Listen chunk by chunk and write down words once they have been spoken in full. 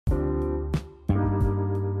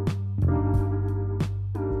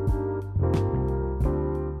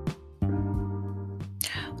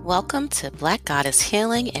Welcome to Black Goddess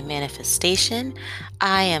Healing and Manifestation.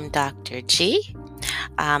 I am Dr. G.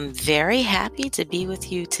 I'm very happy to be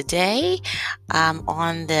with you today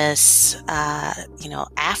on this,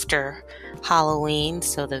 after Halloween,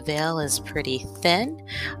 so the veil is pretty thin.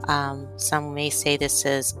 Some may say this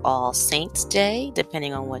is All Saints Day,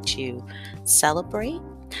 depending on what you celebrate.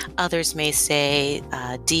 Others may say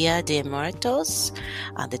Dia de Muertos,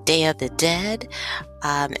 the Day of the Dead.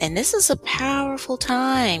 And this is a powerful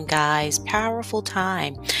time, guys, powerful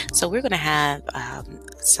time. So we're going to have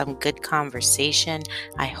some good conversation.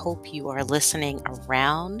 I hope you are listening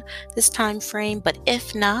around this time frame, but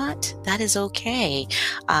if not, that is okay.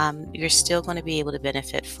 You're still going to be able to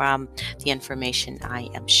benefit from the information I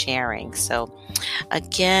am sharing. So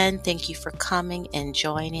again, thank you for coming and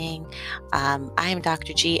joining. I am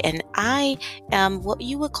Dr. G, and I am what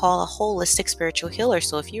you would call a holistic spiritual healer.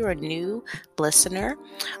 So if you're a new listener,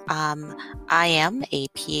 I am a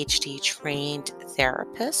PhD trained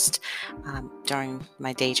therapist during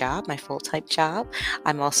my day job, my full-time job.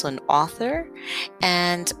 I'm also an author,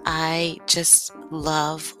 and I just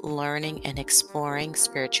love learning and exploring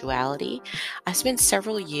spirituality. I spent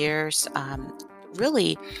several years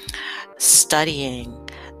really studying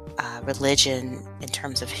religion in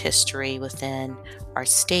terms of history within our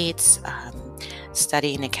states,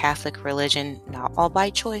 studying the Catholic religion, not all by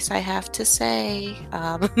choice, I have to say,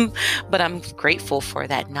 but I'm grateful for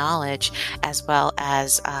that knowledge, as well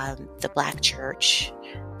as the Black Church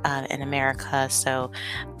in America, so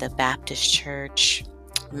the Baptist Church,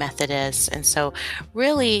 Methodist, and so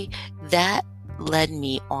really that led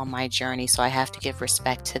me on my journey, so I have to give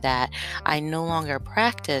respect to that. I no longer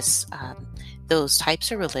practice those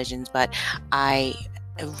types of religions, but I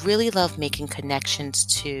really love making connections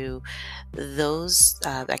to those,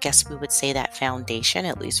 I guess we would say that foundation,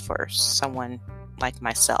 at least for someone like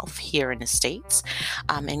myself here in the States,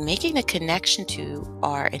 and making a connection to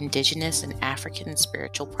our indigenous and African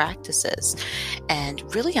spiritual practices and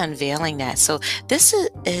really unveiling that. So this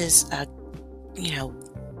is a,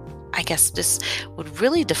 I guess this would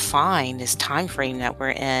really define this time frame that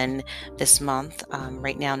we're in this month,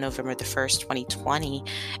 right now, November the 1st, 2020,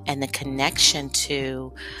 and the connection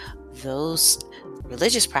to those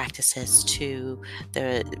religious practices to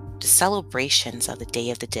the celebrations of the Day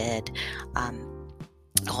of the Dead,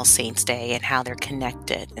 All Saints Day, and how they're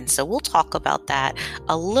connected. And so we'll talk about that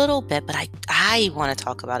a little bit, but I want to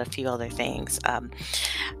talk about a few other things.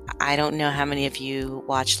 I don't know how many of you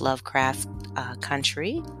watch Lovecraft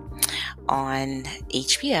Country on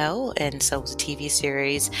HBO, and so it was a TV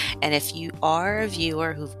series. And if you are a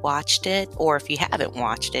viewer who've watched it, or if you haven't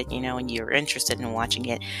watched it, and you're interested in watching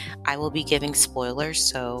it, I will be giving spoilers,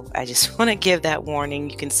 so I just want to give that warning.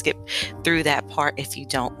 You can skip through that part if you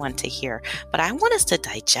don't want to hear, but I want us to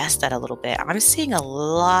digest that a little bit. I'm seeing a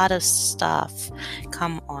lot of stuff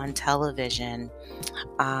come on television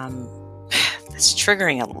that's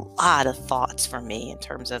triggering a lot of thoughts for me in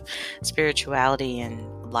terms of spirituality and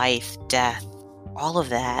life, death, all of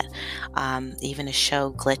that. Even a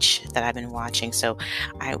show, Glitch, that I've been watching. So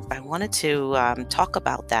I wanted to talk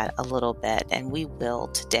about that a little bit, and we will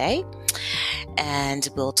today. And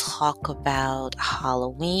we'll talk about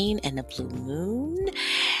Halloween and the blue moon,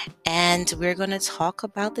 and we're going to talk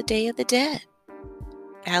about the Day of the Dead.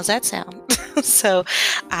 How's that sound? So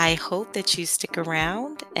I hope that you stick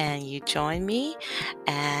around and you join me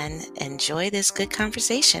and enjoy this good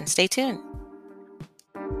conversation. Stay tuned.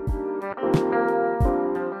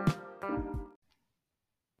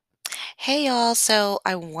 Hey y'all, so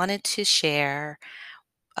I wanted to share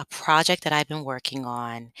a project that I've been working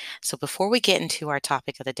on. So before we get into our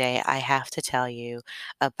topic of the day, I have to tell you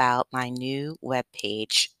about my new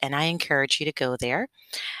webpage, and I encourage you to go there,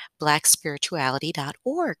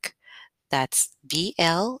 blackspirituality.org. That's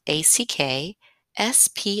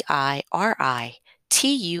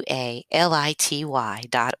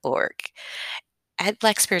BLACKSPIRITUALITY.org. At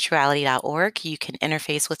blackspirituality.org, you can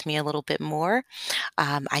interface with me a little bit more.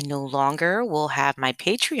 I no longer will have my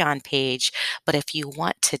Patreon page, but if you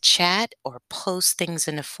want to chat or post things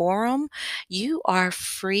in the forum, you are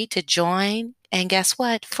free to join. And guess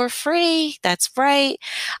what? For free. That's right.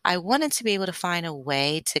 I wanted to be able to find a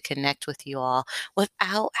way to connect with you all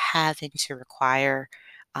without having to require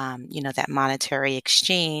that monetary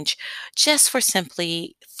exchange, just for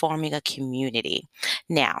simply forming a community.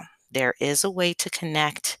 Now, there is a way to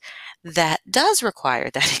connect that does require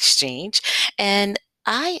that exchange, and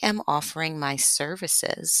I am offering my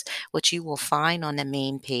services, which you will find on the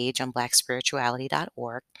main page on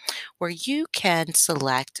blackspirituality.org, where you can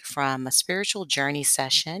select from a spiritual journey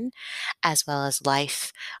session as well as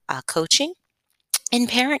life coaching, and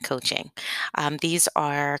parent coaching. These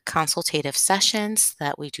are consultative sessions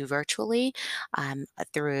that we do virtually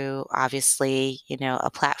through, obviously, a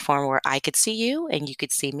platform where I could see you and you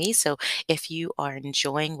could see me. So if you are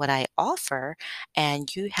enjoying what I offer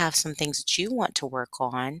and you have some things that you want to work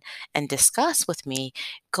on and discuss with me,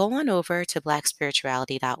 go on over to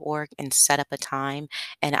blackspirituality.org and set up a time,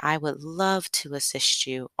 and I would love to assist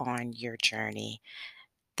you on your journey.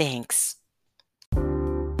 Thanks.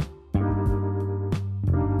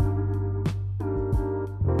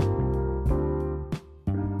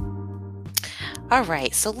 All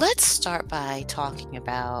right, so let's start by talking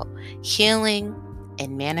about healing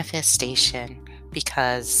and manifestation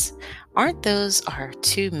because aren't those our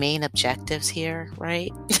two main objectives here,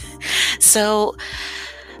 right? So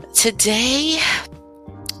today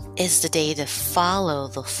is the day to follow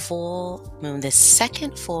the full moon, the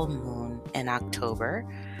second full moon in October,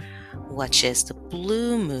 which is the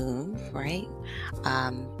blue moon, right?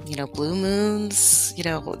 Blue moons,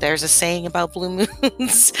 there's a saying about blue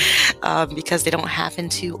moons because they don't happen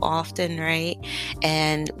too often, right?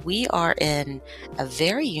 And we are in a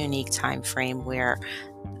very unique time frame where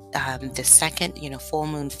the second, full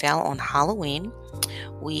moon fell on Halloween.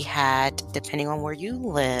 We had, depending on where you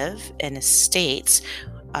live in the States,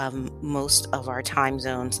 most of our time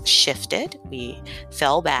zones shifted. We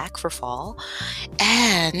fell back for fall.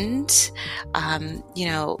 And,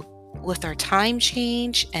 with our time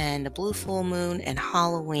change and the blue full moon and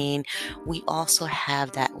Halloween, we also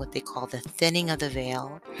have that what they call the thinning of the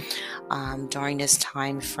veil. During this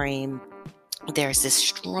time frame, there's this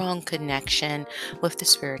strong connection with the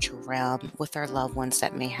spiritual realm, with our loved ones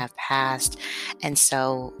that may have passed. And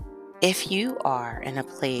so if you are in a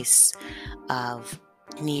place of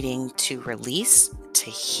needing to release, to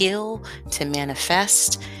heal, to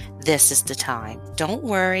manifest, this is the time. Don't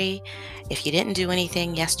worry. If you didn't do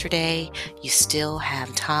anything yesterday, you still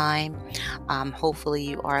have time. Hopefully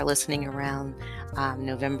you are listening around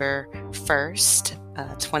November 1st,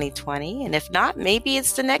 2020. And if not, maybe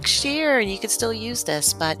it's the next year and you could still use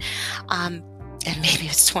this. But and maybe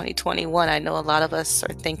it's 2021. I know a lot of us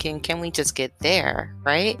are thinking, can we just get there,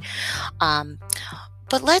 right?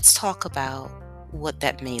 But let's talk about what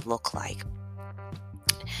that may look like.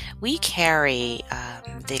 We carry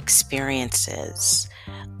the experiences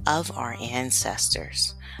of our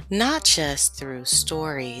ancestors, not just through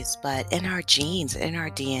stories, but in our genes, in our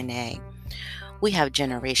DNA. We have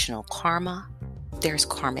generational karma. There's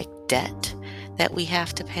karmic debt that we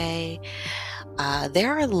have to pay.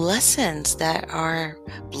 There are lessons that our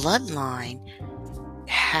bloodline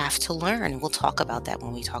have to learn. We'll talk about that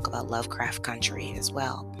when we talk about Lovecraft Country as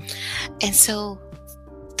well. And so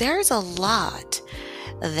there's a lot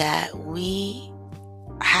that we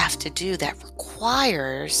have to do that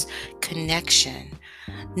requires connection,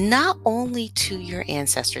 not only to your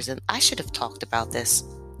ancestors. And I should have talked about this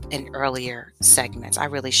in earlier segments. I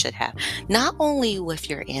really should have. Not only with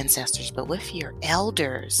your ancestors, but with your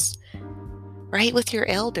elders, right? With your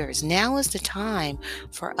elders. Now is the time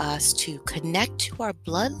for us to connect to our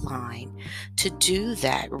bloodline, to do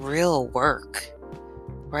that real work,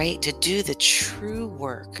 right? To do the true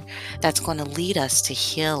work that's going to lead us to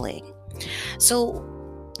healing. So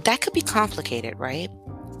that could be complicated, right?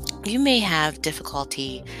 You may have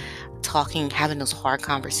difficulty having those hard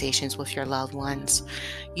conversations with your loved ones.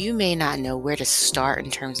 You may not know where to start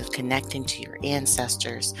in terms of connecting to your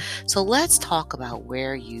ancestors. So let's talk about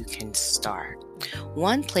where you can start.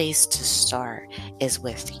 One place to start is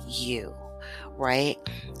with you, right?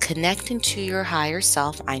 Connecting to your higher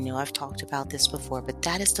self. I know I've talked about this before, but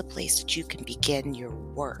that is the place that you can begin your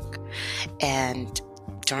work. And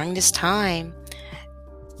during this time,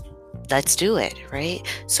 let's do it, right?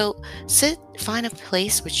 So find a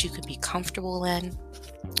place which you can be comfortable in.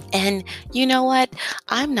 And you know what?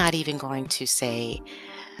 I'm not even going to say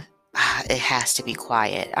it has to be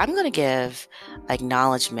quiet. I'm going to give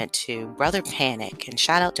acknowledgement to Brother Panic, and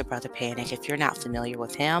shout out to Brother Panic. If you're not familiar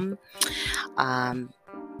with him,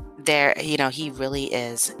 he really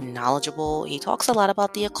is knowledgeable. He talks a lot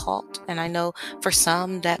about the occult, and I know for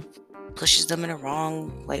some that pushes them in a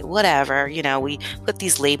wrong way, whatever, we put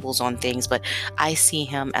these labels on things, but I see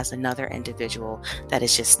him as another individual that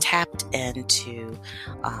is just tapped into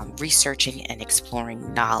researching and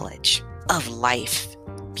exploring knowledge of life,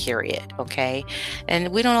 period. Okay. And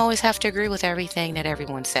we don't always have to agree with everything that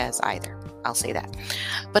everyone says either. I'll say that.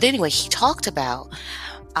 But anyway, he talked about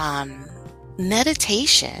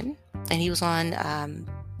meditation, and he was on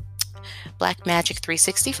Black Magic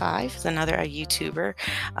 365 is another YouTuber.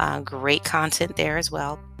 Great content there as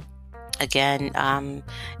well. Again,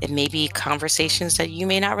 it may be conversations that you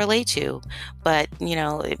may not relate to, but you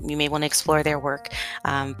may want to explore their work.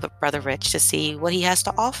 But Brother Rich, to see what he has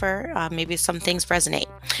to offer, maybe some things resonate.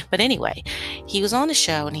 But anyway, he was on the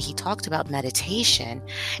show and he talked about meditation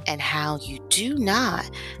and how you do not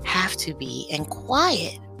have to be in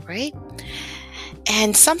quiet, right?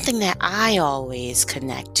 And something that I always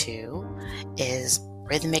connect to is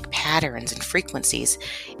rhythmic patterns and frequencies.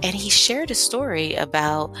 And he shared a story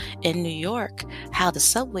about in New York how the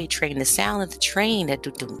subway train, the sound of the train, that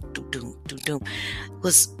do doom do doom do doom,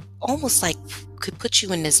 was almost like could put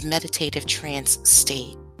you in this meditative trance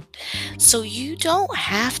state. So you don't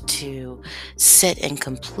have to sit in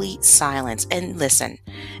complete silence. And listen,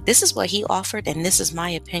 this is what he offered, and this is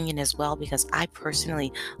my opinion as well, because I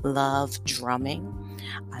personally love drumming.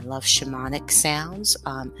 I love shamanic sounds.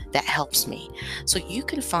 That helps me. So you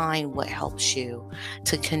can find what helps you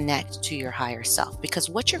to connect to your higher self,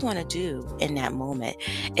 because what you're going to do in that moment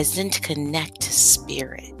is then to connect to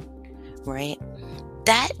spirit, right?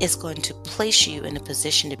 That is going to place you in a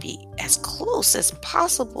position to be as close as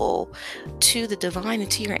possible to the divine and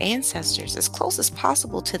to your ancestors, as close as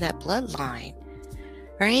possible to that bloodline,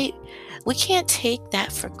 right? We can't take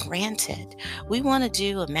that for granted. We want to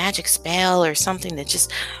do a magic spell or something that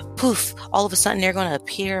just poof, all of a sudden they're going to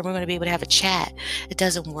appear and we're going to be able to have a chat. It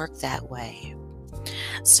doesn't work that way.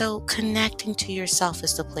 So connecting to yourself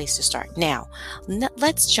is the place to start. Now,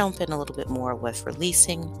 let's jump in a little bit more with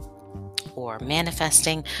releasing or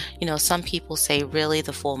manifesting. Some people say really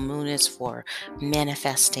the full moon is for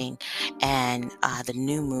manifesting and the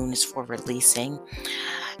new moon is for releasing.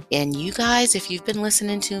 And you guys, if you've been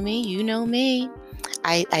listening to me, you know me.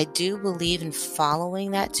 I do believe in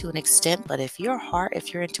following that to an extent, but if your heart,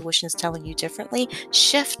 if your intuition is telling you differently,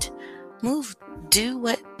 shift, move, do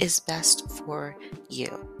what is best for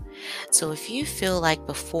you. So if you feel like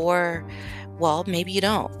maybe you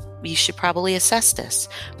don't. You should probably assess this.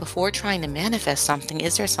 Before trying to manifest something,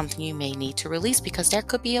 is there something you may need to release? Because there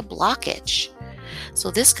could be a blockage.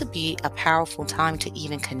 So this could be a powerful time to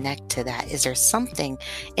even connect to that. Is there something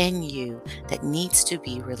in you that needs to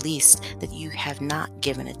be released that you have not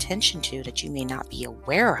given attention to, that you may not be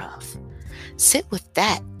aware of? Sit with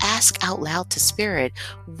that. Ask out loud to spirit,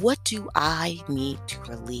 what do I need to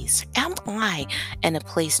release? Am I in a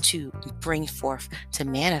place to bring forth, to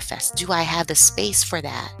manifest? Do I have the space for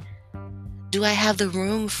that? Do I have the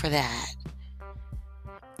room for that?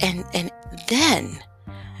 And then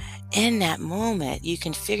in that moment, you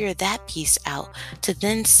can figure that piece out to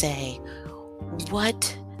then say,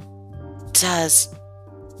 what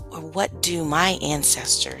do my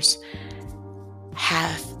ancestors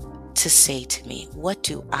have to say to me? What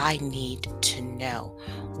do I need to know?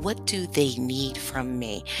 What do they need from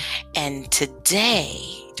me? And today,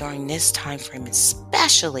 during this time frame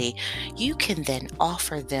especially, you can then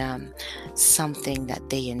offer them something that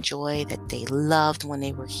they enjoy, that they loved when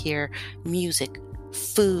they were here: music,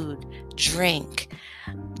 food, drink,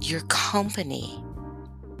 your company,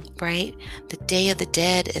 right? The Day of the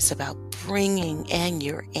Dead is about bringing in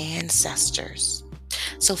your ancestors.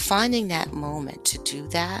 So finding that moment to do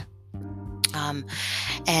that,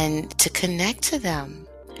 and to connect to them.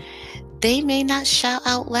 They may not shout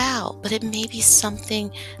out loud, but it may be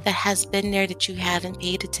something that has been there that you haven't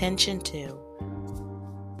paid attention to,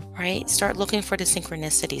 right? Start looking for the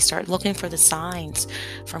synchronicity. Start looking for the signs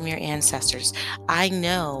from your ancestors. I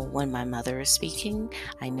know when my mother is speaking.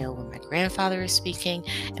 I know when my grandfather is speaking.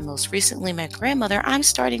 And most recently, my grandmother, I'm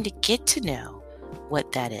starting to get to know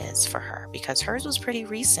what that is for her, because hers was pretty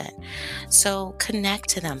recent. So connect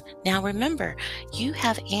to them. Now remember, you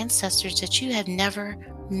have ancestors that you have never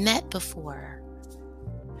met before.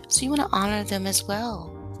 So you want to honor them as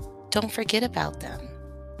well. Don't forget about them.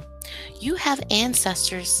 You have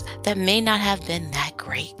ancestors that may not have been that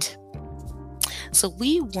great. So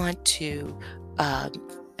we want to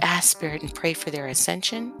ask Spirit and pray for their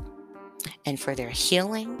ascension and for their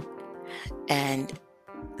healing and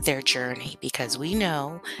their journey, because we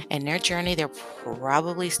know in their journey they're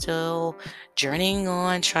probably still journeying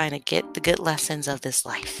on, trying to get the good lessons of this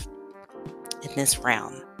life in this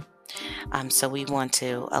realm. So we want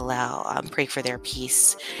to pray for their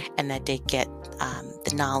peace, and that they get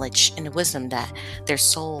the knowledge and the wisdom that their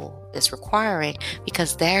soul is requiring,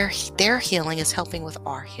 because their healing is helping with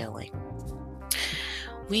our healing.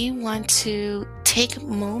 We want to take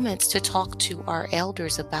moments to talk to our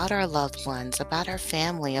elders about our loved ones, about our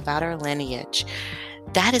family, about our lineage.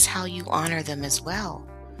 That is how you honor them as well.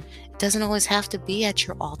 It doesn't always have to be at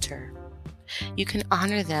your altar. You can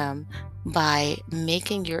honor them by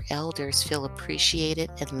making your elders feel appreciated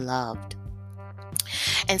and loved.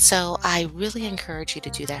 And so I really encourage you to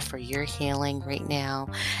do that for your healing right now.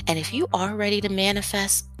 And if you are ready to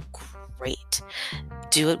manifest, great.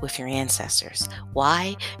 Do it with your ancestors.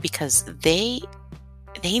 Why? Because they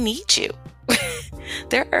need you.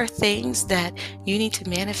 There are things that you need to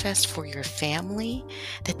manifest for your family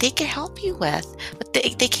that they can help you with, but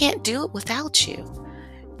they can't do it without you.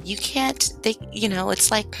 You can't,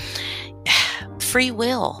 it's like free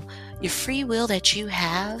will. Your free will that you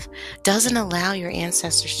have doesn't allow your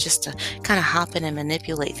ancestors just to kind of hop in and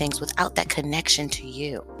manipulate things without that connection to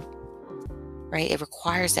you. Right? It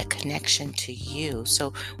requires that connection to you.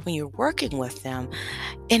 So when you're working with them,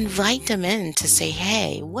 invite them in to say,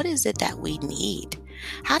 hey, what is it that we need?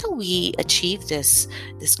 How do we achieve this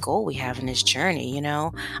goal we have in this journey?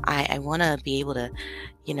 I want to be able to,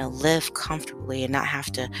 live comfortably and not have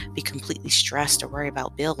to be completely stressed or worry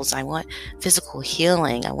about bills. I want physical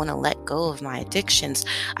healing. I want to let go of my addictions.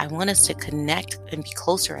 I want us to connect and be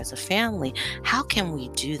closer as a family. How can we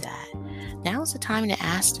do that? Now is the time to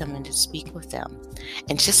ask them and to speak with them.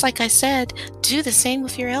 And just like I said, do the same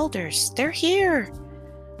with your elders. They're here.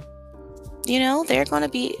 They're going to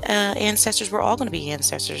be ancestors. We're all going to be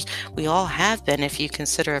ancestors. We all have been, if you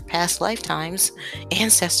consider past lifetimes,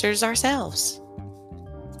 ancestors ourselves.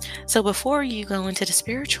 So before you go into the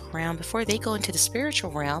spiritual realm, before they go into the spiritual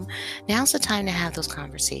realm, now's the time to have those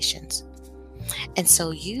conversations. And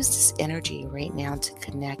so use this energy right now to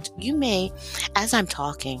connect. You may, as I'm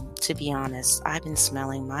talking, to be honest, I've been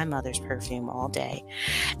smelling my mother's perfume all day.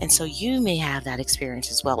 And so you may have that experience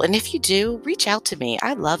as well. And if you do, reach out to me.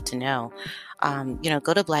 I'd love to know.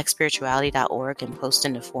 Go to blackspirituality.org and post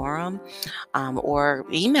in the forum, or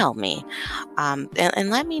email me, and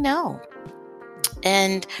let me know.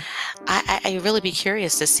 And I really be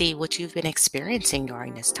curious to see what you've been experiencing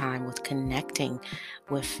during this time with connecting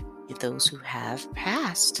with those who have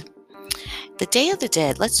passed. The Day of the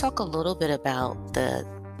Dead, let's talk a little bit about the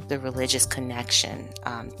religious connection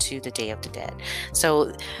to the Day of the Dead.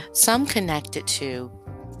 So some connect it to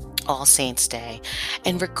All Saints Day.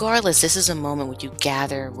 And regardless, this is a moment when you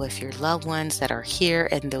gather with your loved ones that are here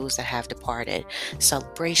and those that have departed.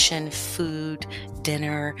 Celebration, food,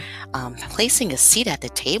 dinner, placing a seat at the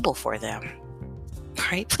table for them,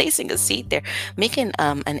 right? Placing a seat there, making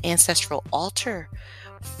an ancestral altar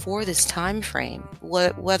for this time frame,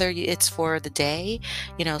 whether it's for the day,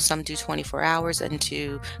 some do 24 hours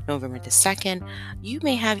into November the 2nd. You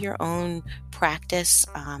may have your own practice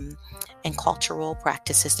and cultural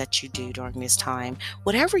practices that you do during this time.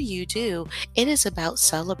 Whatever you do, it is about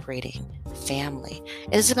celebrating family.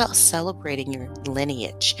 It is about celebrating your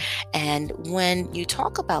lineage. And when you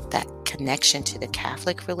talk about that connection to the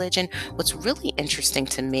Catholic religion, what's really interesting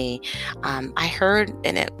to me, I heard,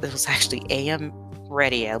 and it was actually AM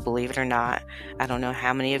radio, believe it or not. I don't know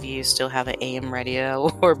how many of you still have an AM radio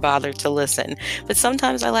or bother to listen, but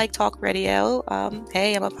sometimes I like talk radio.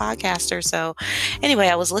 Hey, I'm a podcaster. So anyway,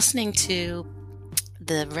 I was listening to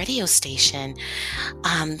the radio station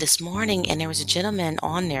this morning, and there was a gentleman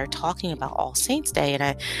on there talking about All Saints Day,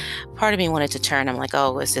 and part of me wanted to turn. I'm like,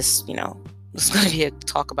 oh, is this, it's going to be a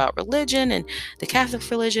talk about religion and the Catholic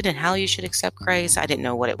religion and how you should accept Christ. I didn't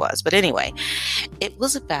know what it was. But anyway, it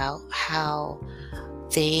was about how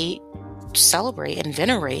they celebrate and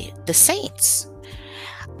venerate the saints.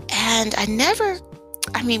 And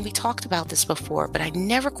we talked about this before, but I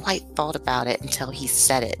never quite thought about it until he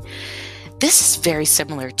said it. This is very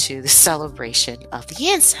similar to the celebration of the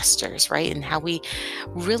ancestors, right? And how we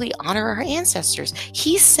really honor our ancestors.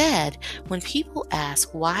 He said, when people ask,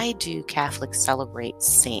 why do Catholics celebrate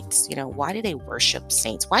saints? Why do they worship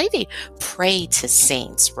saints? Why do they pray to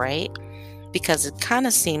saints, right? Because it kind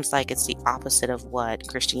of seems like it's the opposite of what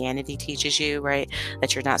Christianity teaches you, right?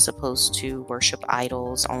 That you're not supposed to worship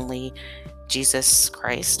idols, only Jesus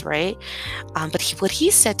Christ, right? But what he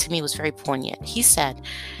said to me was very poignant. He said,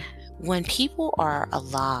 when people are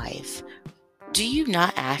alive, do you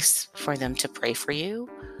not ask for them to pray for you?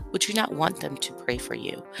 Would you not want them to pray for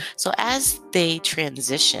you? So as they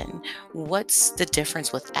transition, what's the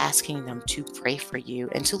difference with asking them to pray for you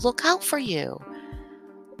and to look out for you?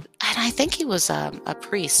 And I think he was a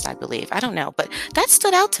priest, I believe. I don't know, but that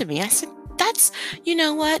stood out to me. I said, that's,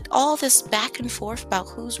 what, all this back and forth about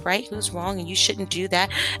who's right, who's wrong, and you shouldn't do that.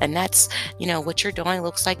 And that's, what you're doing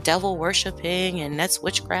looks like devil worshiping, and that's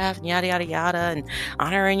witchcraft, and yada, yada, yada, and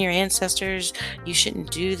honoring your ancestors. You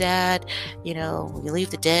shouldn't do that. You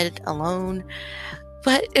leave the dead alone.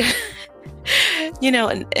 But,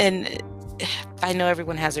 and I know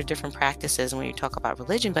everyone has their different practices when you talk about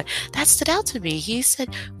religion, but that stood out to me. He said,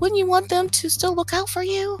 wouldn't you want them to still look out for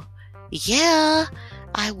you? Yeah.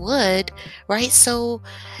 I would, right? So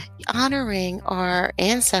honoring our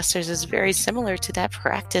ancestors is very similar to that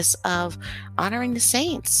practice of honoring the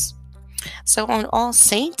saints. So on All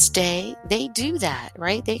Saints Day, they do that,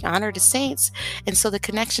 right? They honor the saints. And so the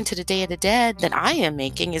connection to the Day of the Dead that I am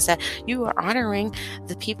making is that you are honoring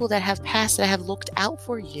the people that have passed, that have looked out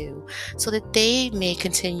for you so that they may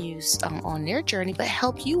continue on their journey, but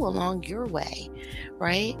help you along your way,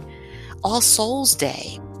 right? All Souls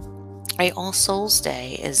Day. Right, All Souls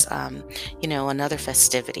Day is, another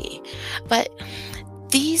festivity. But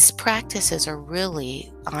these practices are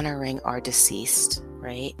really honoring our deceased,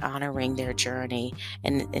 right? Honoring their journey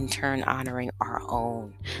and in turn honoring our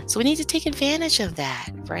own. So we need to take advantage of that,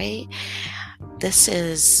 right? This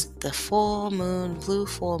is the full moon, blue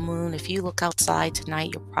full moon. If you look outside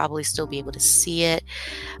tonight, you'll probably still be able to see it.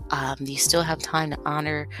 You still have time to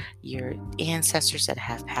honor your ancestors that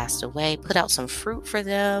have passed away. Put out some fruit for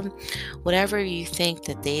them. Whatever you think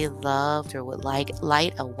that they loved or would like,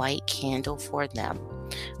 light a white candle for them.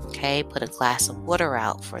 Okay, put a glass of water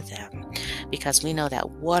out for them because we know that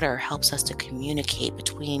water helps us to communicate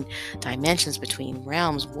between dimensions, between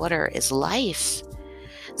realms. Water is life.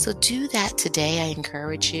 So do that today. I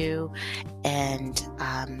encourage you. And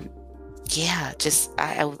yeah,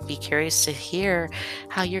 I would be curious to hear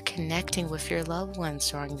how you're connecting with your loved ones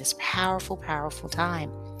during this powerful, powerful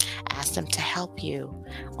time. Ask them to help you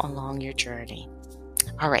along your journey.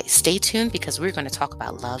 All right, stay tuned because we're going to talk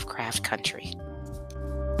about Lovecraft Country.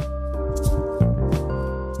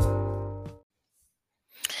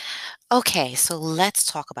 Okay, so let's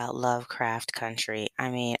talk about Lovecraft Country. I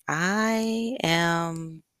mean, I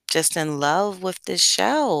am just in love with this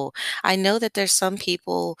show. I know that there's some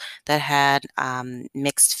people that had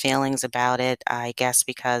mixed feelings about it, I guess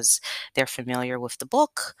because they're familiar with the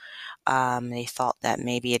book. They thought that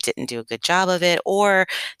maybe it didn't do a good job of it, or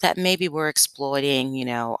that maybe we're exploiting,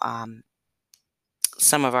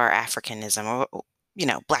 some of our Africanism or,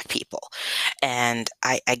 Black people. And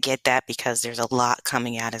I get that because there's a lot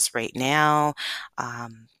coming at us right now,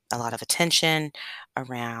 a lot of attention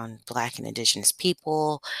around Black and Indigenous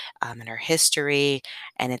people and our history.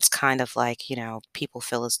 And it's kind of like, people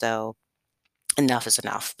feel as though enough is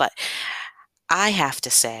enough. But I have to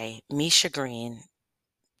say, Misha Green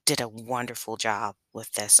did a wonderful job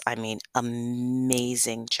with this. I mean,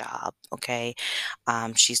 amazing job. Okay.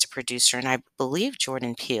 She's the producer, and I believe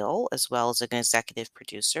Jordan Peele, as well as an executive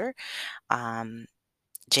producer. Um,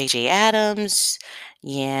 J.J. Adams,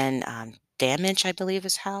 Yan Damage, I believe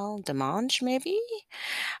is how, Demange, maybe?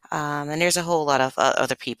 And there's a whole lot of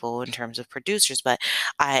other people in terms of producers, but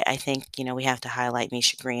I think, we have to highlight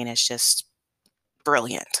Misha Green as just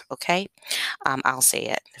brilliant. Okay. I'll say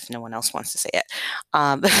it if no one else wants to say it.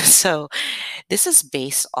 So this is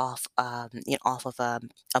based off of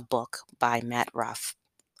a book by Matt Ruff.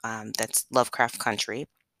 That's Lovecraft Country,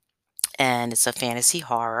 and it's a fantasy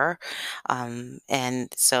horror. And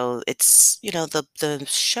so it's the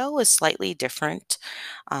show is slightly different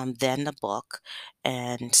than the book,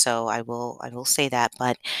 and so I will say that,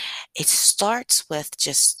 but it starts with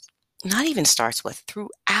just not even starts with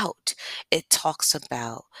throughout. It talks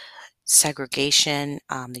about segregation,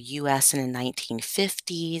 the U.S. in the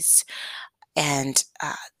 1950s, and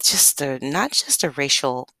just the not just the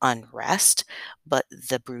racial unrest, but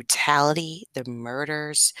the brutality, the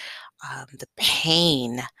murders, the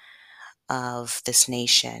pain of this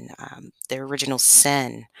nation, the original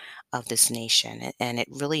sin of this nation, and it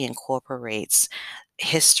really incorporates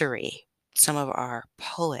history. Some of our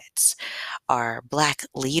poets, our Black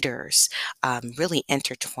leaders, really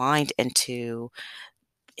intertwined into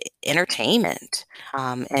entertainment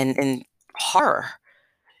and horror.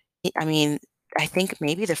 I mean, I think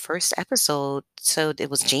maybe the first episode, so it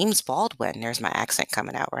was James Baldwin. There's my accent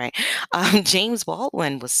coming out, right? James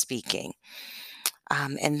Baldwin was speaking.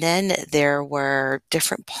 And then there were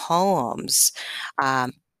different poems,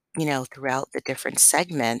 um, throughout the different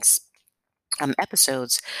segments,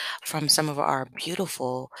 episodes from some of our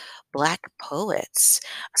beautiful Black poets.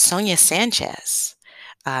 Sonia Sanchez,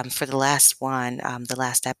 for the last one, the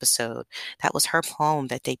last episode, that was her poem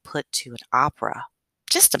that they put to an opera.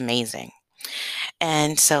 Just amazing.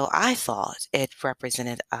 And so I thought it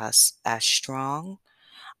represented us as strong,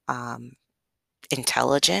 um,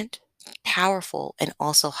 intelligent, powerful, and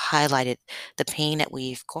also highlighted the pain that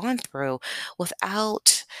we've gone through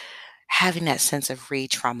without having that sense of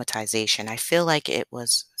re-traumatization. I feel like it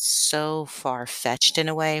was so far-fetched in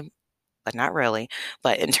a way, but not really.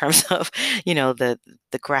 But in terms of, the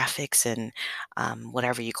graphics and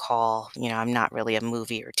whatever you call, I'm not really a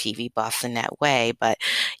movie or TV buff in that way, but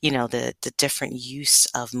the different use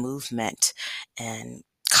of movement and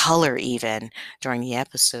color even during the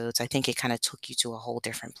episodes. I think it kind of took you to a whole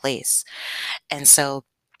different place. And so,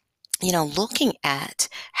 looking at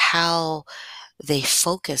how they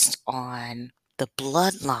focused on the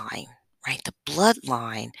bloodline, right? The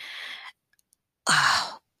bloodline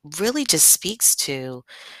uh, really just speaks to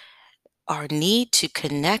our need to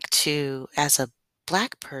connect to, as a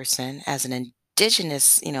Black person, as an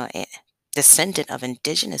indigenous, descendant of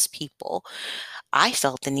indigenous people. I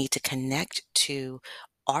felt the need to connect to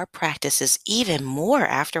our practices even more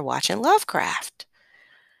after watching Lovecraft.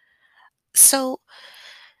 So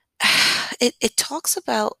it talks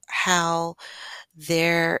about how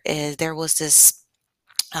there was this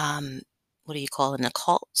um, what do you call it, an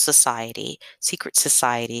occult society, secret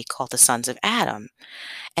society called the Sons of Adam.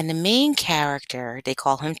 And the main character, they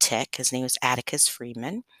call him Tick. His name is Atticus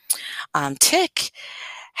Freeman. Tick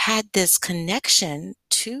had this connection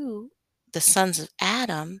to the Sons of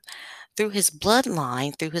Adam through his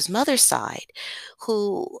bloodline, through his mother's side,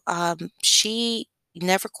 who she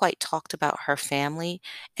never quite talked about her family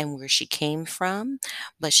and where she came from,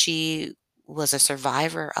 but she was a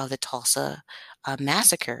survivor of the Tulsa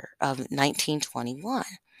massacre of 1921.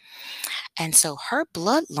 And so her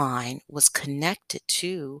bloodline was connected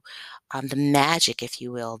to the magic, if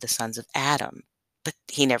you will, the sons of Adam. But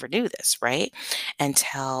he never knew this, right?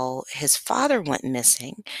 Until his father went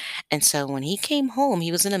missing. And so when he came home,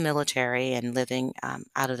 he was in the military and living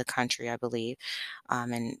out of the country, I believe.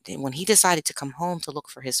 And then when he decided to come home to look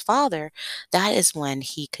for his father, that is when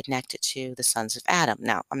he connected to the sons of Adam.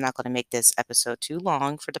 Now, I'm not going to make this episode too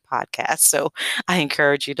long for the podcast, so I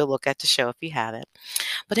encourage you to look at the show if you haven't.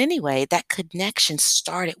 But anyway, that connection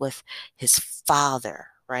started with his father,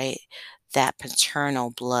 right? That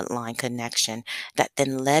paternal bloodline connection that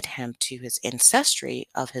then led him to his ancestry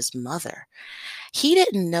of his mother. He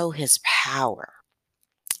didn't know his power.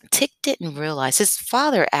 Tick didn't realize his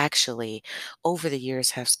father actually, over the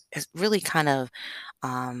years, has really kind of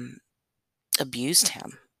um, abused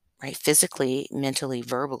him, right? Physically, mentally,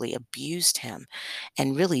 verbally abused him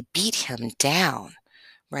and really beat him down,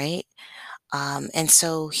 right? And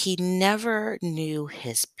so he never knew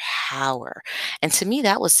his power. And to me,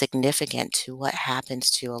 that was significant to what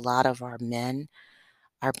happens to a lot of our men,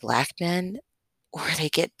 our Black men, where they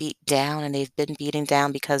get beat down and they've been beaten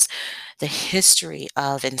down because the history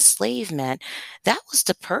of enslavement, that was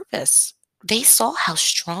the purpose. They saw how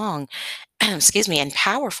strong, excuse me, and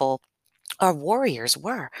powerful our warriors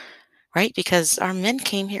were, right? Because our men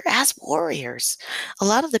came here as warriors. A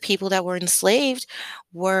lot of the people that were enslaved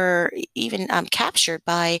were even captured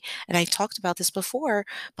by, and I talked about this before,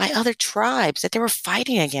 by other tribes that they were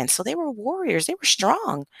fighting against. So they were warriors, they were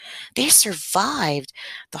strong. They survived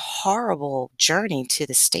the horrible journey to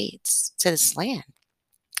the States, to this land.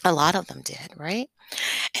 A lot of them did, right?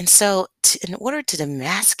 And so, in order to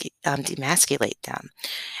demasculate them,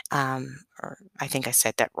 or I think I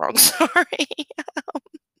said that wrong, sorry.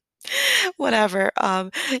 Whatever,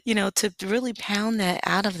 to really pound that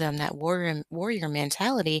out of them, that warrior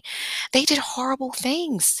mentality, they did horrible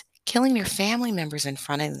things, killing their family members in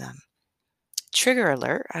front of them. Trigger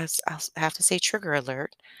alert, I'll have to say trigger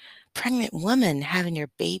alert, pregnant women having their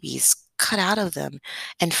babies cut out of them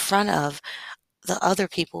in front of the other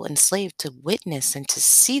people enslaved to witness and to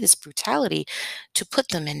see this brutality to put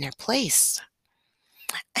them in their place.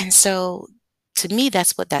 And so, to me,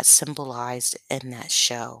 that's what that symbolized in that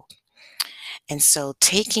show. And so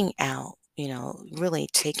taking out, really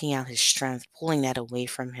taking out his strength, pulling that away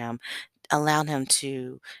from him, allowed him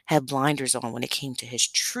to have blinders on when it came to his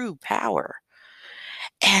true power.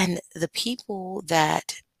 And the people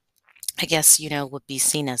that I guess, would be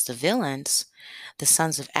seen as the villains, the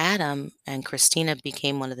sons of Adam, and Christina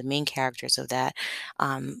became one of the main characters of that,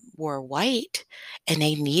 were white, and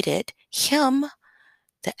they needed him,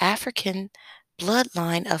 the African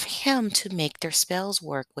bloodline of him, to make their spells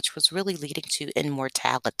work, which was really leading to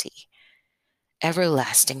immortality,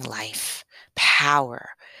 everlasting life, power.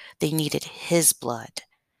 They needed his blood,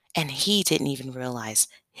 and he didn't even realize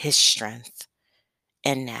his strength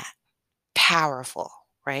in that. Powerful,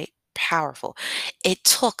 right? Powerful. It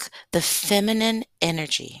took the feminine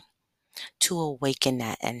energy to awaken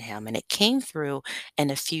that in him. And it came through in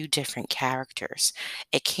a few different characters.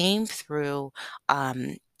 It came through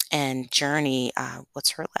and Journey,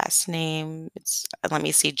 what's her last name? Let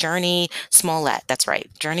me see, Journey Smollett. That's right,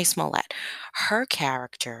 Journey Smollett. Her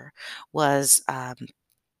character was,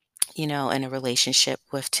 in a relationship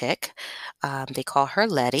with Tick. They call her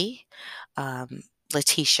Letty, um,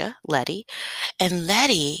 Letitia, Letty. And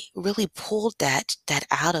Letty really pulled that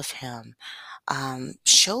out of him,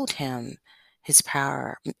 showed him, his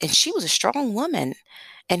power. And she was a strong woman,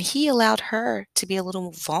 and he allowed her to be a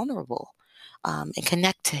little vulnerable, and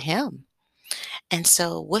connect to him. And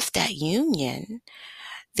so, with that union,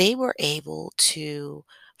 they were able to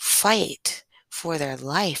fight for their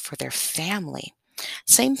life, for their family.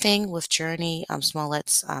 Same thing with Journey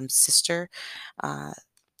Smollett's sister, uh,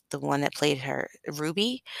 the one that played her,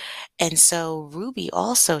 Ruby. And so Ruby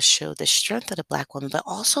also showed the strength of the Black woman, but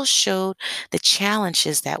also showed the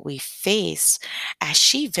challenges that we face as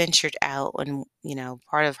she ventured out. And,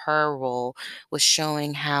 part of her role was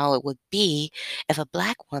showing how it would be if a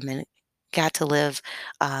Black woman got to live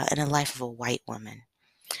in the life of a white woman.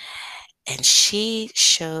 And she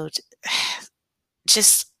showed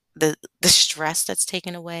just the stress that's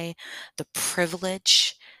taken away, the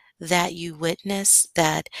privilege that you witness,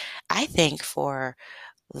 that I think for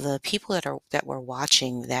the people that were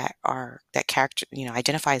watching, that character,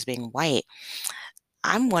 identify as being white,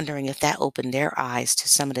 I'm wondering if that opened their eyes to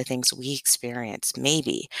some of the things we experience,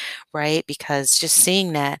 maybe, right? Because just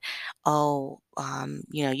seeing that, oh,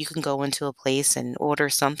 you can go into a place and order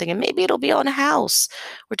something, and maybe it'll be on a house,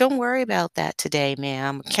 or don't worry about that today,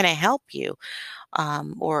 ma'am. Can I help you?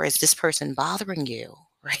 Or is this person bothering you?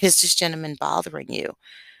 Right? Is this gentleman bothering you?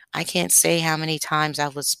 I can't say how many times I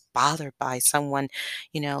was bothered by someone,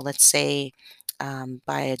 let's say,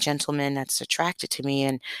 by a gentleman that's attracted to me,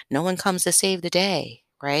 and no one comes to save the day,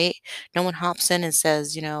 right? No one hops in and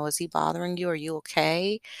says, is he bothering you? Are you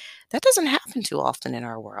okay? That doesn't happen too often in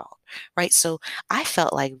our world, right? So I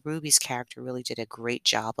felt like Ruby's character really did a great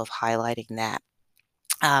job of highlighting that.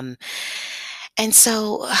 Um, and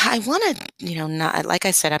so I want to, not, like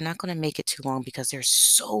I said, I'm not going to make it too long because there's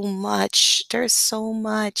so much. There's so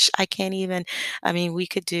much. I can't even, I mean, we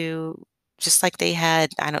could do just like they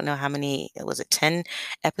had, I don't know how many, was it 10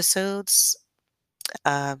 episodes?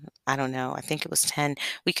 I don't know. I think it was 10.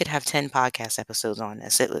 We could have 10 podcast episodes on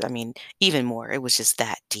this. I mean, even more. It was just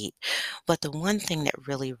that deep. But the one thing that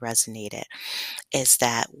really resonated is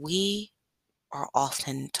that we are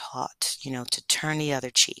often taught, to turn the other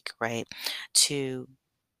cheek, right? To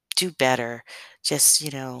do better. Just,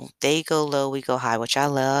 they go low, we go high, which I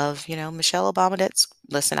love. Michelle Obama,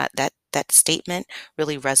 listen, that statement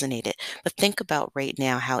really resonated. But think about right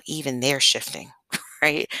now how even they're shifting.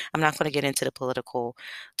 Right? I'm not going to get into the political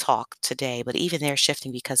talk today, but even they're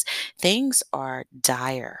shifting because things are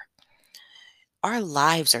dire. Our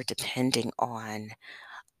lives are depending on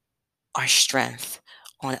our strength,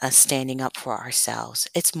 on us standing up for ourselves.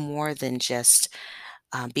 It's more than just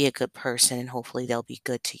be a good person and hopefully they'll be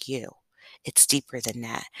good to you. It's deeper than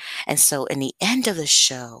that. And so, in the end of the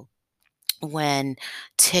show, when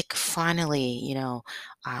Tick finally,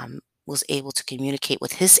 was able to communicate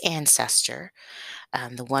with his ancestor,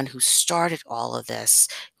 the one who started all of this,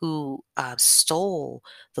 who stole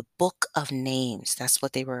the book of names. That's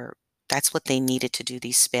what they were. That's what they needed to do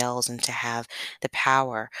these spells and to have the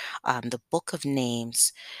power. The book of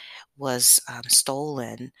names was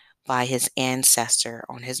stolen by his ancestor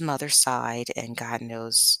on his mother's side, and God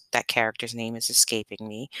knows that character's name is escaping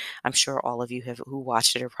me. I'm sure all of you who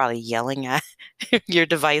watched it are probably yelling at your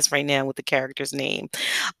device right now with the character's name.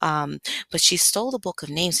 Um, but she stole the book of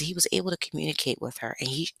names. And he was able to communicate with her,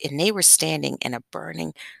 and they were standing in a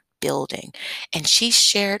burning building, and she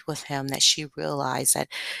shared with him that she realized that,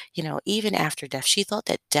 even after death, she thought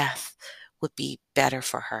that death would be better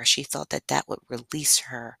for her. She thought that that would release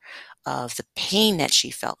her of the pain that she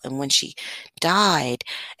felt. And when she died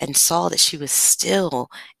and saw that she was still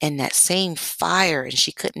in that same fire and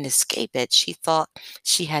she couldn't escape it, she thought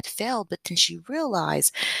she had failed. But then she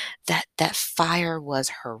realized that that fire was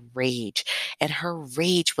her rage, and her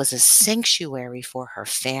rage was a sanctuary for her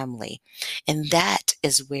family. And that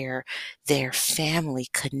is where their family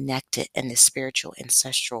connected in the spiritual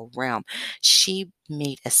ancestral realm. She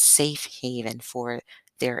made a safe haven for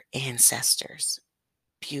their ancestors.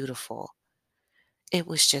 Beautiful. It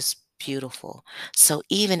was just beautiful. So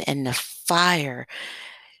even in the fire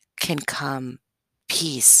can come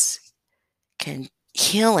peace, can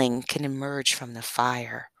healing can emerge from the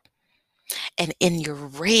fire. And in your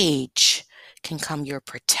rage can come your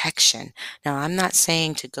protection. Now, I'm not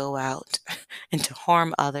saying to go out and to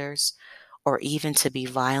harm others or even to be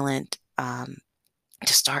violent,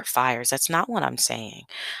 to start fires. That's not what I'm saying.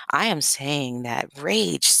 I am saying that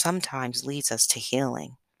rage sometimes leads us to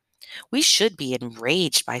healing. We should be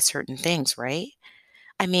enraged by certain things, right?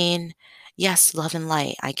 I mean, Yes, love and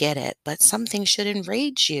light, I get it, but some things should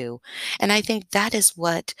enrage you. And I think that is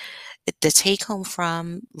what the take home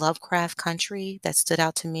from Lovecraft Country that stood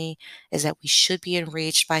out to me is that we should be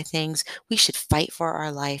enraged by things. We should fight for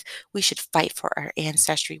our life. We should fight for our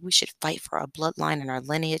ancestry. We should fight for our bloodline and our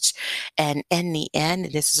lineage. And in the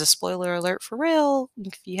end, this is a spoiler alert for real.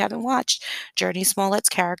 If you haven't watched, Journey Smollett's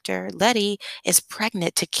character, Letty, is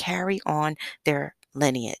pregnant to carry on their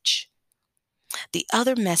lineage. The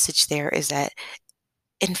other message there is that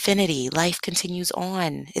infinity, life continues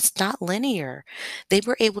on. It's not linear. They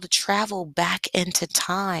were able to travel back into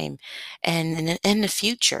time and in the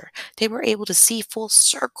future. They were able to see full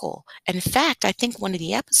circle. In fact, I think one of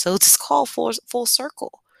the episodes is called Full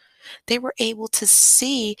Circle. They were able to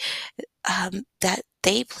see that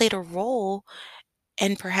they played a role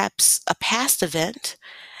in perhaps a past event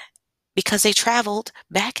because they traveled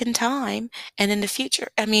back in time and in the future.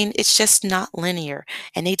 I mean, it's just not linear.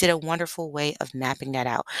 And they did a wonderful way of mapping that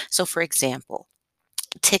out. So, for example,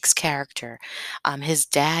 Tick's character, his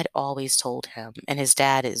dad always told him, and his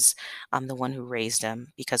dad is the one who raised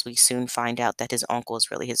him because we soon find out that his uncle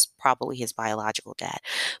is really probably his biological dad.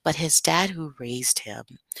 But his dad who raised him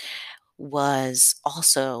was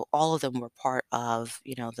also, all of them were part of,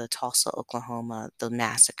 the Tulsa, Oklahoma, the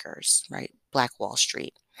massacres, right? Black Wall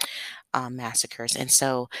Street massacres. And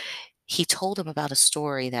so he told him about a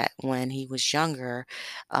story that when he was younger,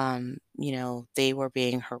 they were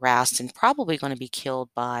being harassed and probably going to be killed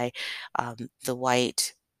by the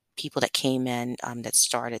white people that came in that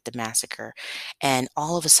started the massacre. And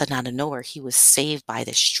all of a sudden, out of nowhere, he was saved by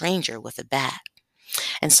this stranger with a bat.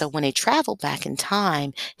 And so when they traveled back in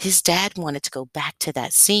time, his dad wanted to go back to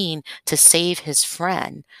that scene to save his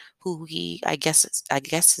friend, who I guess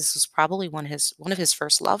this was probably one of his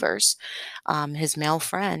first lovers, his male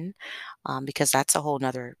friend, because that's a whole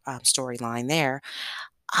nother storyline there.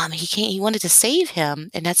 He wanted to save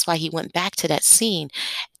him, and that's why he went back to that scene.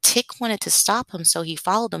 Tick wanted to stop him, so he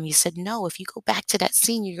followed him. He said, "No, if you go back to that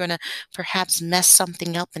scene, you're gonna perhaps mess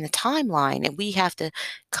something up in the timeline, and we have to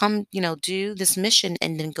come, do this mission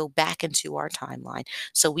and then go back into our timeline.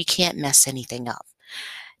 So we can't mess anything up."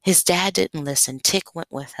 His dad didn't listen. Tick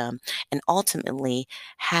went with him and ultimately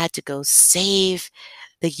had to go save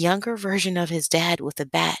the younger version of his dad with a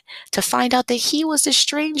bat to find out that he was the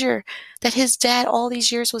stranger that his dad all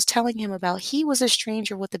these years was telling him about. He was a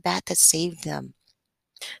stranger with the bat that saved them.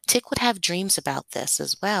 Tick would have dreams about this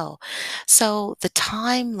as well. So the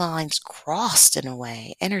timelines crossed in a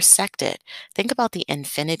way, intersected. Think about the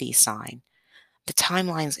infinity sign. The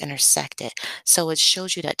timelines intersected. So it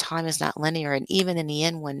shows you that time is not linear. And even in the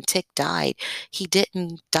end, when Tick died, he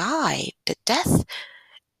didn't die. The death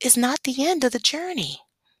is not the end of the journey,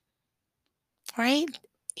 right?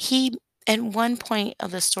 He, at one point of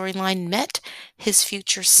the storyline, met his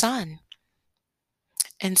future son.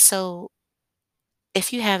 And so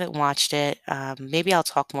if you haven't watched it, maybe I'll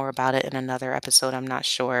talk more about it in another episode. I'm not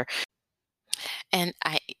sure. And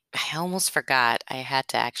I almost forgot I had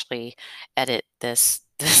to actually edit this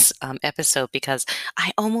this episode because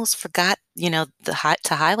I almost forgot,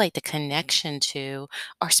 to highlight the connection to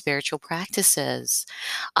our spiritual practices.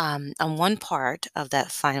 On one part of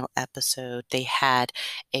that final episode, they had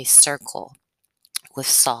a circle with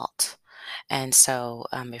salt. And so,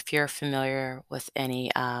 if you're familiar with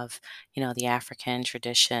any of, the African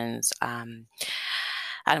traditions, I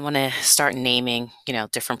don't want to start naming,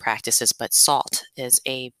 different practices, but salt is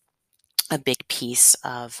a big piece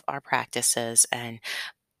of our practices. And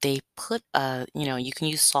they put you can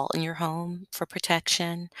use salt in your home for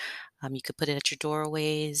protection. You could put it at your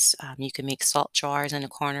doorways. You can make salt jars in a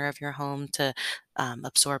corner of your home to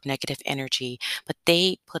absorb negative energy. But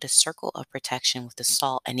they put a circle of protection with the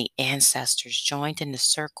salt, and the ancestors joined in the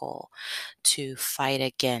circle to fight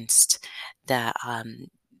against the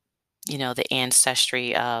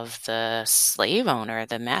ancestry of the slave owner,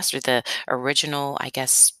 the master, the original, I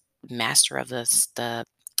guess, master of the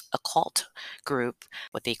occult group,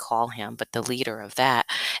 what they call him, but the leader of that.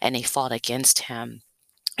 And they fought against him,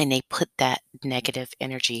 and they put that negative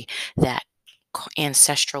energy, that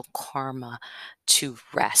ancestral karma, to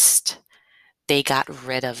rest. They got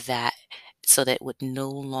rid of that so that it would no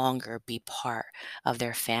longer be part of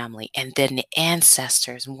their family. And then the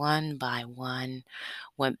ancestors, one by one,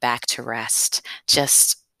 went back to rest.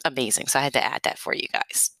 Just amazing. So I had to add that for you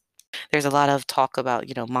guys. There's a lot of talk about,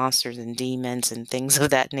 monsters and demons and things of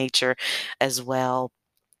that nature as well.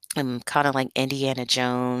 Kind of like Indiana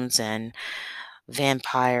Jones and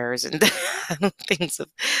vampires and things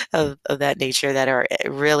of that nature that are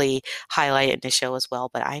really highlighted in the show as well.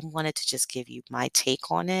 But I wanted to just give you my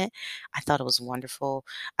take on it. I thought it was wonderful.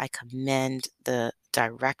 I commend the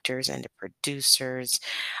directors and the producers.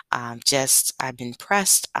 I'm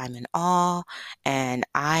impressed. I'm in awe, and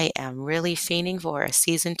I am really fiending for a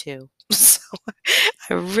season two. So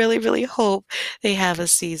I really, really hope they have a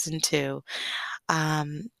season two.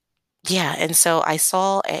 Um, yeah, and so I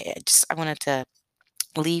saw. I wanted to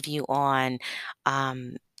leave you on.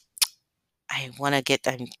 Um, I want to get.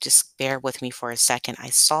 Just bear with me for a second. I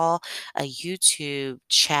saw a YouTube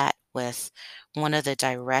chat with one of the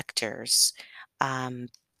directors. Um,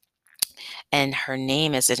 and her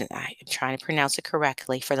name is, and I'm trying to pronounce it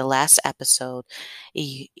correctly for the last episode,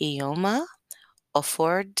 Ioma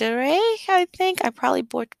Ofordere, I think. I probably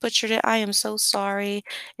butchered it. I am so sorry,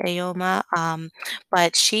 Ioma.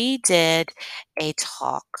 But she did a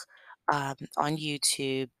talk on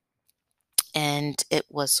YouTube, and it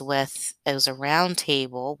was a round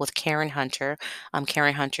table with Karen Hunter,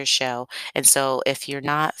 Karen Hunter's show. And so if you're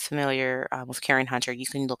not familiar with Karen Hunter, you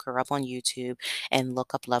can look her up on YouTube and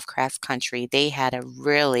look up Lovecraft Country. They had a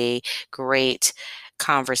really great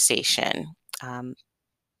conversation. Um,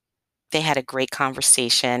 they had a great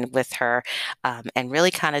conversation with her, and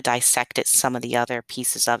really kind of dissected some of the other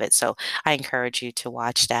pieces of it. So I encourage you to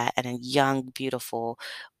watch that. And a young, beautiful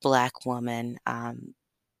Black woman,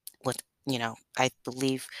 with, I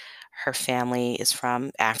believe her family is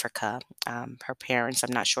from Africa. Her parents,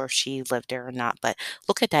 I'm not sure if she lived there or not, but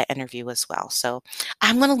look at that interview as well. So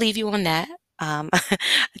I'm going to leave you on that. I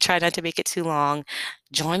try not to make it too long.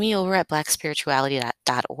 Join me over at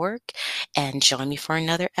blackspirituality.org and join me for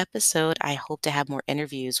another episode. I hope to have more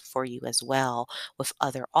interviews for you as well with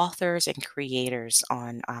other authors and creators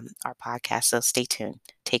on our podcast. So stay tuned.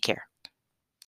 Take care.